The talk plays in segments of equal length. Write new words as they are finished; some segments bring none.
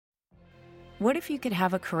What if you could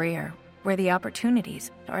have a career where the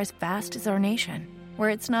opportunities are as vast as our nation,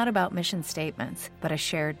 where it's not about mission statements, but a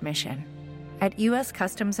shared mission? At U.S.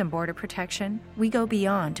 Customs and Border Protection, we go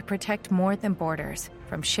beyond to protect more than borders.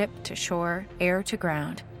 From ship to shore, air to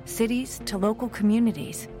ground, cities to local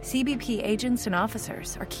communities, CBP agents and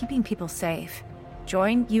officers are keeping people safe.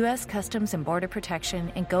 Join U.S. Customs and Border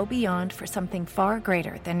Protection and go beyond for something far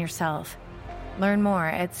greater than yourself. Learn more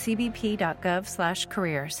at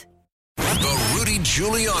cbp.gov/careers. The Rudy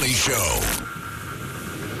Giuliani Show.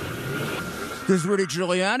 This is Rudy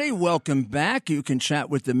Giuliani. Welcome back. You can chat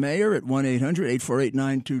with the mayor at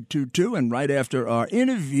 1-800-848-9222. And right after our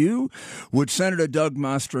interview with Senator Doug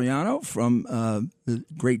Mastriano from the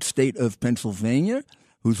great state of Pennsylvania,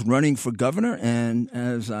 who's running for governor. And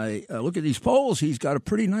as I look at these polls, he's got a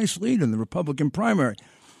pretty nice lead in the Republican primary.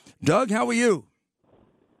 Doug, how are you?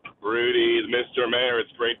 Rudy, Mr. Mayor,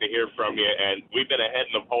 it's great to hear from you. And we've been ahead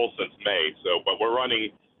in the polls since May, but we're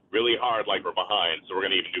running really hard like we're behind, so we're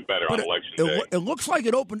going to even do better on election day. It looks like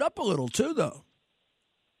it opened up a little, too, though.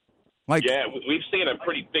 Yeah, we've seen a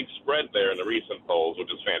pretty big spread there in the recent polls,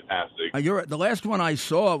 which is fantastic. The last one I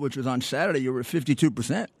saw, which was on Saturday, you were at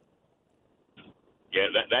 52%. Yeah,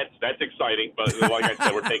 that's exciting, but like I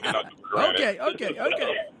said, we're taking nothing for granted.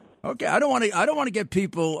 Okay. I don't want to get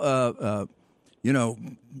people,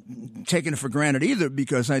 taking it for granted either,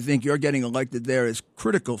 because I think you're getting elected there is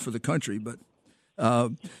critical for the country. But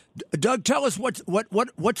Doug, tell us what's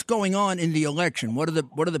going on in the election. What are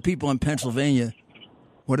the people in Pennsylvania?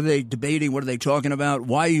 What are they debating? What are they talking about?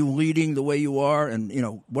 Why are you leading the way you are? And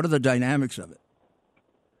what are the dynamics of it?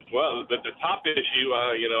 Well, the top issue,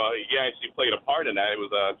 you actually played a part in that. It was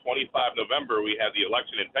 25 November. We had the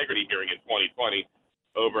election integrity hearing in 2020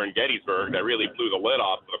 over in Gettysburg that really blew the lid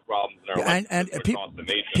off of the problems in our election across the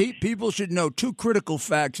nation. People should know two critical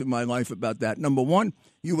facts in my life about that. Number one,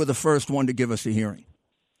 you were the first one to give us a hearing,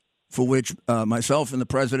 for which myself and the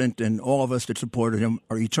president and all of us that supported him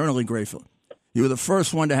are eternally grateful. You were the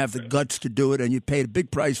first one to have the guts to do it, and you paid a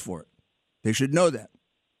big price for it. They should know that.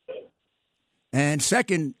 And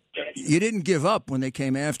second, you didn't give up when they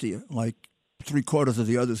came after you, like three-quarters of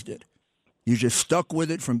the others did. You just stuck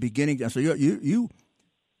with it from beginning to end. So you.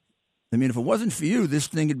 I mean, if it wasn't for you, this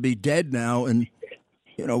thing would be dead now, and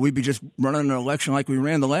we'd be just running an election like we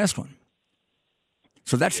ran the last one.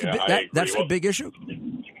 So that's the big issue.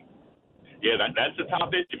 Yeah, that's the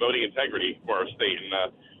top issue: voting integrity for our state.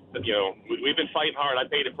 And we've been fighting hard. I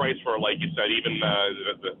paid a price for it, like you said. Even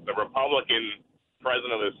the Republican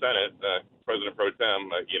president of the Senate, President Pro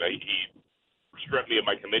Tem, he stripped me of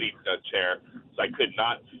my committee chair, so I could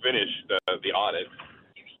not finish the audit.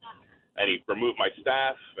 And he removed my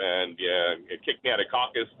staff and kicked me out of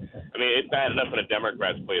caucus. I mean, it's bad enough when the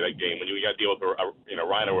Democrats play that game. When you got to deal with a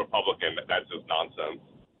rhino Republican, that's just nonsense.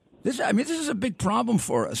 This is a big problem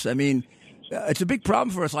for us. I mean, it's a big problem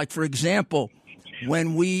for us. Like, for example,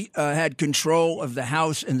 when we had control of the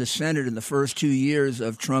House and the Senate in the first 2 years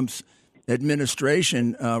of Trump's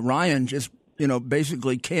administration, Ryan just,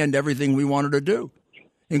 basically canned everything we wanted to do,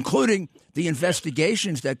 including the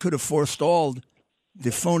investigations that could have forestalled the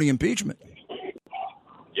phony impeachment.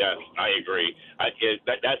 Yes, I agree.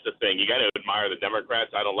 That's the thing. You got to admire the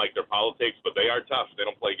Democrats. I don't like their politics, but they are tough. They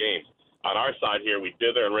don't play games. On our side here, we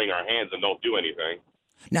dither and wring our hands and don't do anything.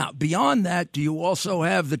 Now, beyond that, do you also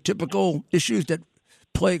have the typical issues that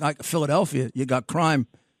plague, like Philadelphia? You got crime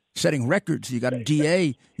setting records. You got a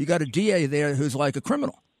DA. You got a DA there who's like a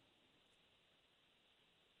criminal.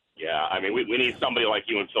 Yeah, I mean, we need somebody like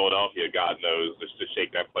you in Philadelphia, God knows, just to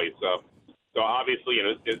shake that place up. So obviously,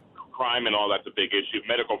 crime and all that's a big issue.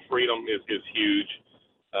 Medical freedom is huge.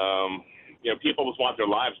 People just want their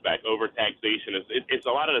lives back. Overtaxation it's a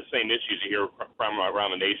lot of the same issues you hear from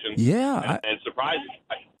around the nation. Yeah, and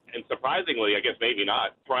surprisingly, I guess maybe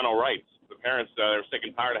not, parental rights. The parents are sick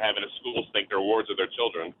and tired of having the schools think they're wards of their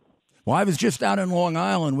children. Well, I was just out in Long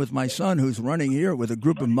Island with my son, who's running here with a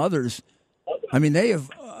group of mothers. I mean, they have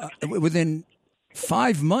within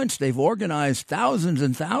 5 months they've organized thousands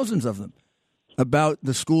and thousands of them about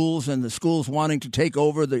the schools and the schools wanting to take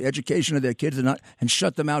over the education of their kids and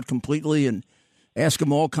shut them out completely and ask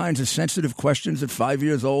them all kinds of sensitive questions at 5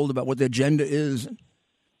 years old about what their gender is.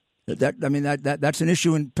 That's an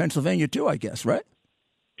issue in Pennsylvania too, I guess, right?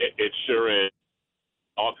 It sure is.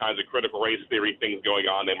 All kinds of critical race theory things going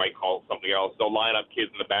on. They might call it something else. They'll line up kids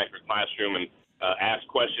in the back of the classroom and ask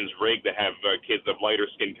questions rigged to have kids of lighter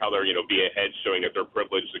skin color, be ahead, showing that they're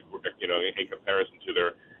privileged, in comparison to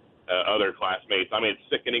their other classmates. I mean, it's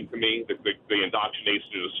sickening to me, the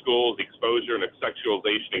indoctrination in the schools, the exposure and the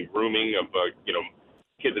sexualization and grooming of,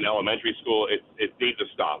 kids in elementary school. It needs to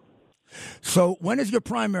stop. So when is your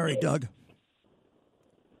primary, Doug?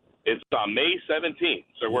 It's on May 17th,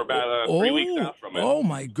 so we're about 3 weeks out from it. Oh,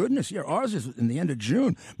 my goodness. Yeah, ours is in the end of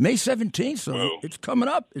June. May 17th, so it's coming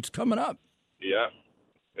up. It's coming up. Yeah,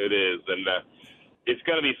 it is. And it's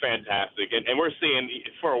going to be fantastic. And we're seeing,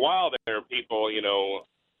 for a while there, people,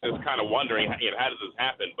 just kind of wondering, how does this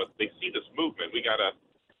happen? But they see this movement. We got to,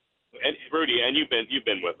 and Rudy, and you've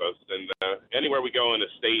been with us, and anywhere we go in the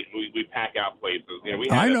state, we pack out places. We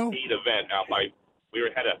had a paid event out by.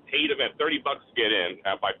 Had a paid event, $30 to get in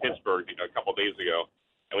out by Pittsburgh a couple of days ago,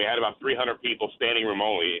 and we had about 300 people standing room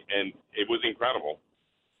only, and it was incredible.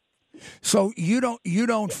 So you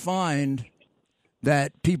don't find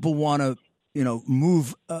that people want to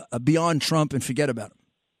move beyond Trump and forget about him?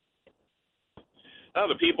 No,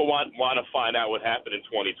 the people want to find out what happened in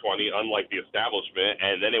 2020, unlike the establishment,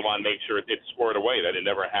 and then they want to make sure it's squared away, that it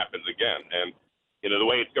never happens again. And the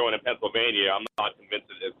way it's going in Pennsylvania, I'm not convinced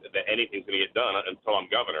that anything's going to get done until I'm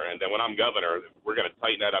governor. And then when I'm governor, we're going to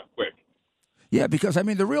tighten that up quick. Yeah, because,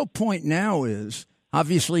 the real point now is,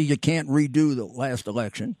 obviously, you can't redo the last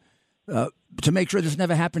election to make sure this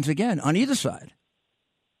never happens again on either side.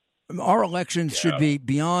 Our elections should be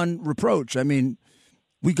beyond reproach.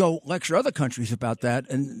 We go lecture other countries about that,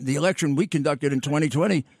 and the election we conducted in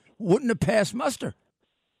 2020 wouldn't have passed muster.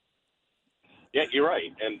 Yeah, you're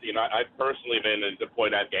right. And, I've personally been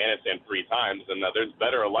deployed to Afghanistan 3 times, and there's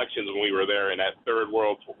better elections when we were there in that third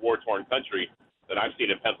world war-torn country than I've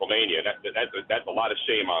seen in Pennsylvania. That's a lot of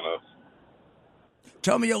shame on us.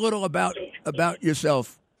 Tell me a little about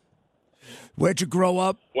yourself. Where'd you grow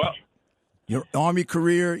up? Well, your Army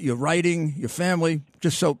career, your writing, your family,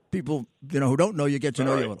 just so people, who don't know you get to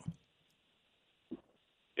know you a little.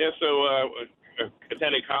 Yeah, so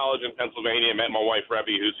attended college in Pennsylvania. Met my wife,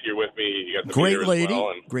 Rebby, who's here with me. You got the great lady.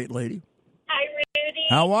 Well, great lady. Hi, Rudy.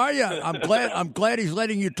 How are you? I'm glad he's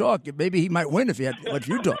letting you talk. Maybe he might win if he lets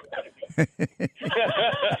you talk.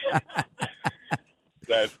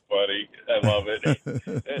 That's funny. I love it.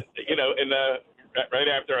 Right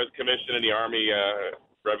after I was commissioned in the Army,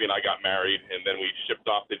 Rebby and I got married, and then we shipped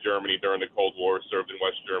off to Germany during the Cold War, served in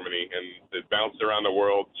West Germany, and bounced around the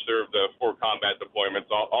world, served 4 combat deployments,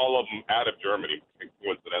 all of them out of Germany,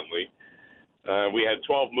 coincidentally. We had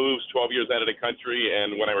 12 moves, 12 years out of the country,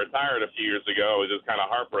 and when I retired a few years ago, I was just kind of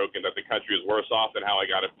heartbroken that the country was worse off than how I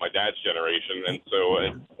got it from my dad's generation. And so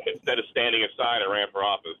instead of standing aside, I ran for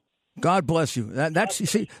office. God bless you. You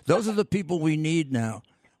see, those are the people we need now.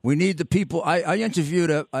 We need the people. I interviewed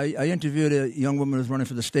a young woman who's running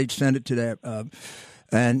for the state senate today,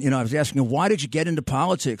 and I was asking her, why did you get into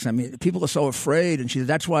politics? People are so afraid, and she said,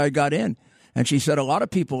 that's why I got in. And she said a lot of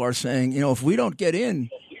people are saying, if we don't get in,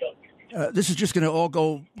 this is just going to all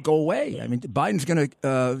go away. Biden's going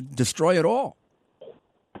to destroy it all.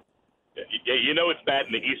 Yeah, it's bad,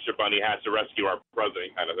 and the Easter Bunny has to rescue our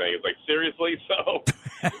president, kind of thing. It's like, seriously? So,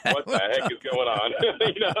 what the heck is going on?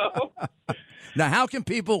 Now, how can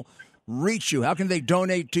people reach you? How can they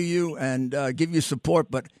donate to you and give you support?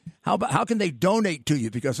 But how can they donate to you?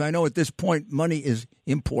 Because I know at this point, money is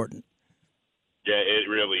important. Yeah, it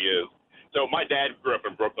really is. So my dad grew up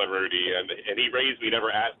in Brooklyn, Rudy, and he raised me never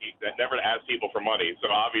to ask people for money. So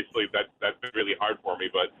obviously that's been really hard for me.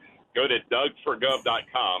 But go to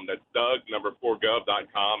doug4gov.com. That's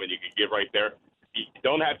Doug4gov.com, and you can give right there. You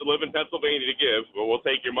don't have to live in Pennsylvania to give, but we'll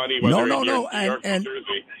take your money. No. And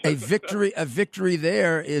a victory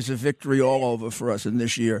there is a victory all over for us in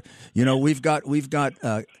this year. We've got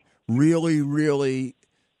really, really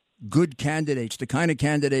good candidates, the kind of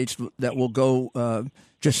candidates that will go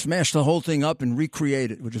just smash the whole thing up and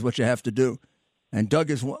recreate it, which is what you have to do. And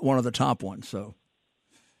Doug is one of the top ones. So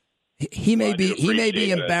he may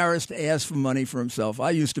be embarrassed to ask for money for himself. I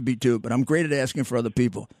used to be too, but I'm great at asking for other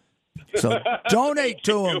people. So donate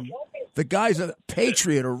to him. The guy's a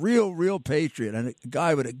patriot, a real patriot, and a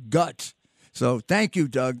guy with a guts. So thank you,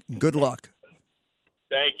 Doug. Good luck.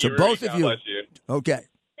 Thank you, to both of you. Bless you. Okay.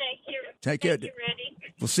 Thank you. Take care. Thank you, Rudy.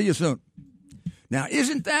 We'll see you soon. Now,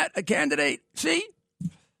 isn't that a candidate? See?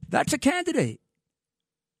 That's a candidate.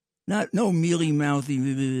 No mealy-mouthy.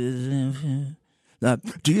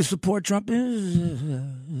 Do you support Trump?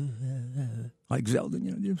 Like Zelda,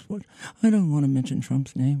 do you support? I don't want to mention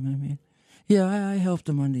Trump's name. I helped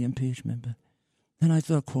him on the impeachment, but then I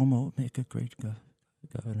thought Cuomo would make a great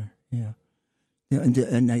governor. Yeah,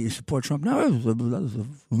 and now you support Trump? No,